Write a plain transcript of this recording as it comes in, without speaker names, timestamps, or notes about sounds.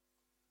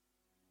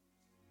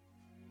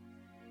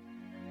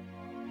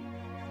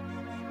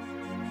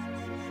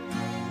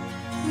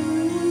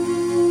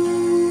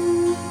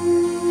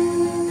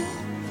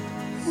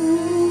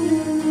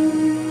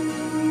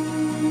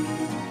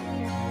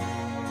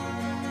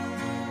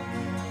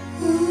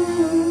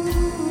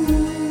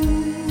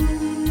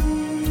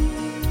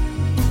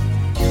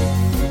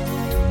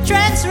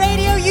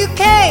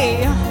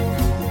Hey,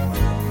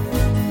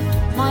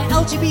 my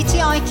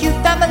LGBTIQ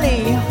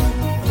family,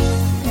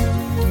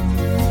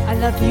 I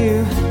love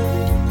you.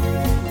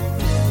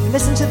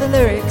 Listen to the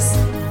lyrics.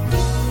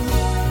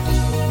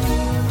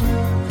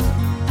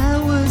 I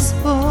was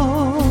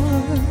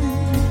born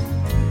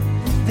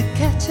the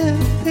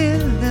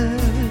caterpillar.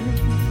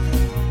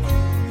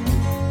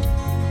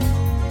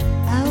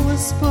 I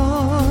was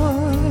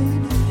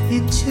born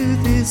into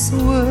this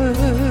world,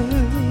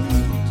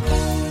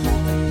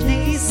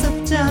 place of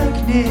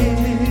darkness.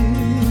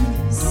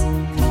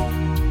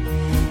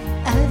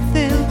 I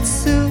felt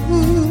so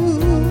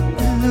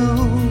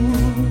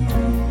alone.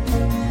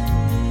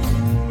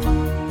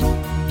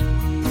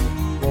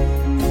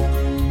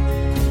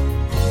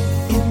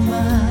 In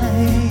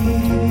my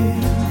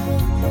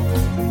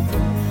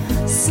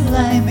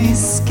slimy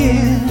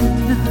skin,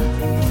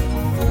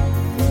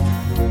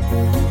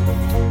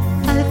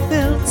 I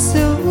felt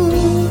so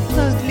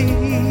ugly,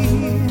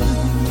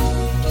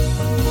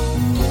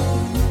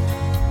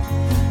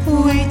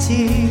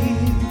 waiting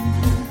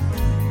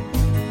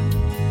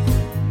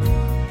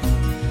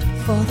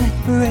for that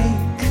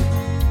break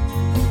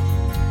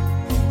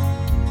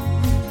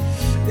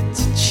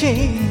to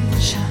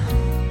change.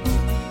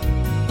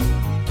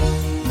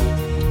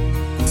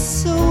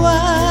 So I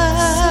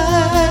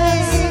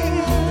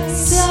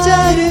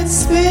started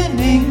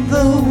spinning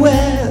the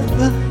web,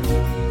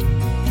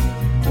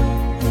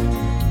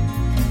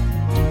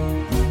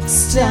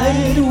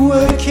 started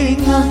working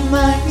on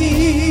my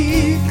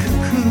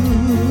cocoon.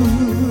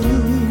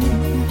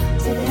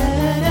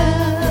 Da-da-da.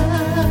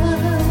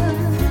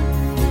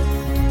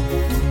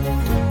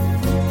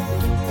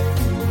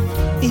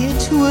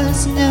 It was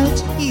not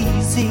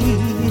easy,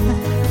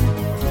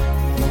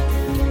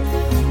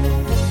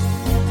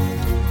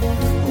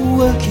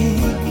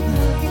 working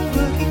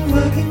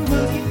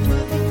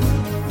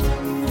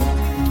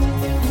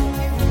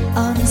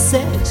on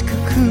said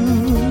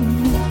cocoon.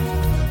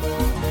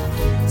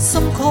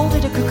 Some called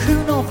it a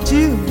cocoon of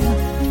doom.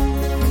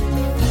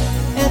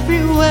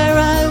 Everywhere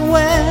I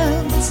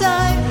went,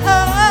 I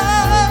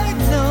heard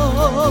no.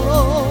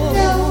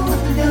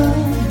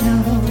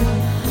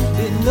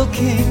 Been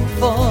looking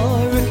for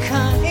a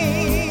kind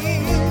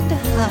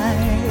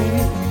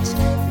heart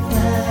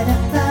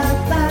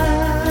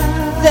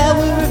that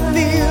will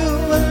reveal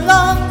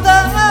along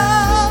the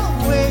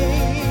way.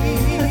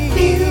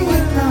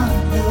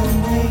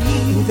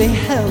 They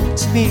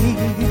helped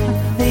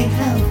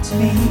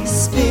me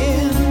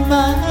spin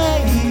my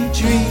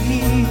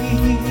dreams.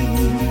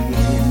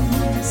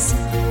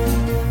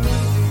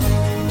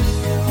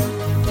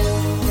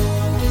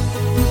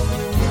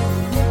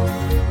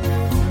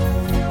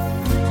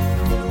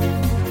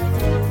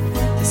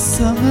 The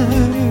summer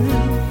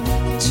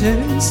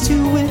turns to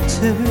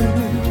winter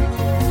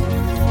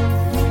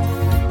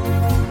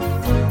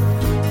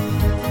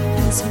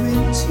as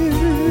winter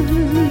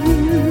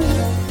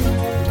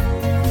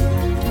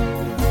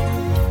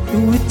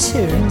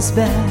returns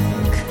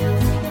back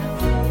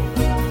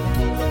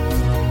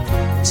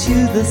to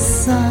the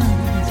sun.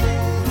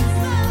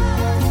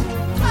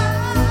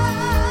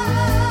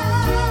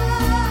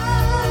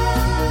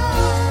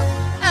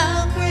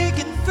 I'm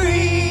breaking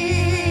free.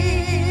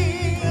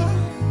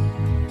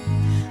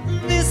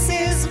 This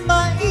is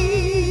my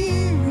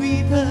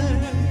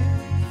rebirth.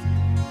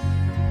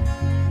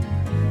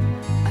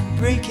 I'm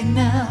breaking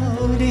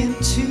out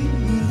into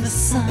the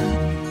sun.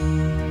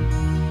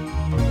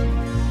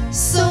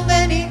 So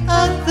many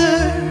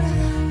other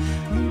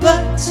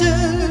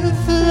butterflies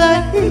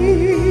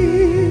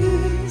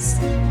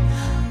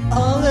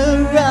all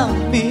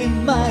around me,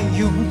 my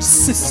own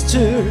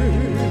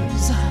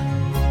sisters.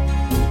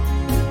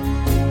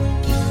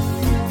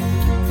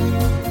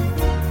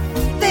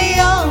 They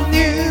all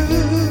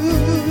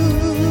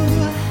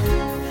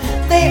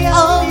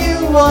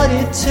knew what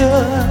it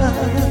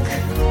took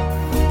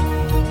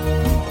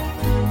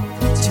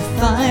to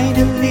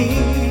finally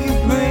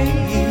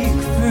break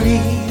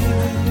free.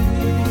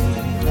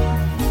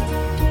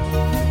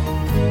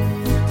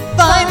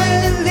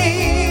 Finally,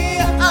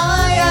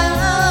 I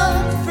am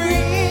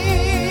free.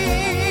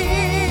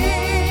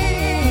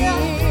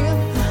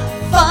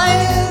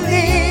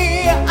 Finally,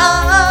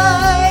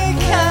 I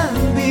can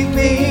be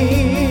me.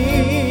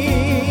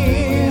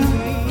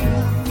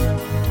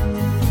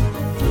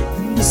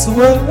 This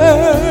world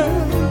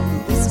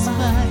is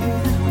mine.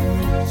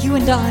 You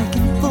and I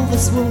can fill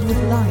this world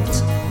with light.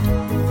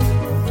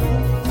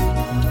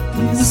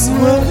 This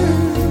world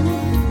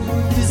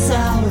is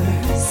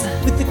ours,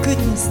 with the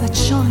goodness that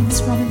shines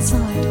from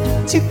inside.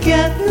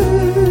 together.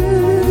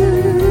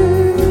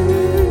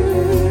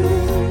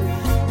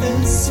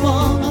 A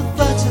swarm of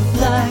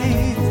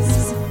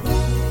butterflies,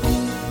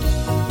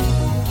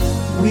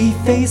 we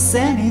face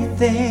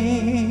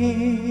anything.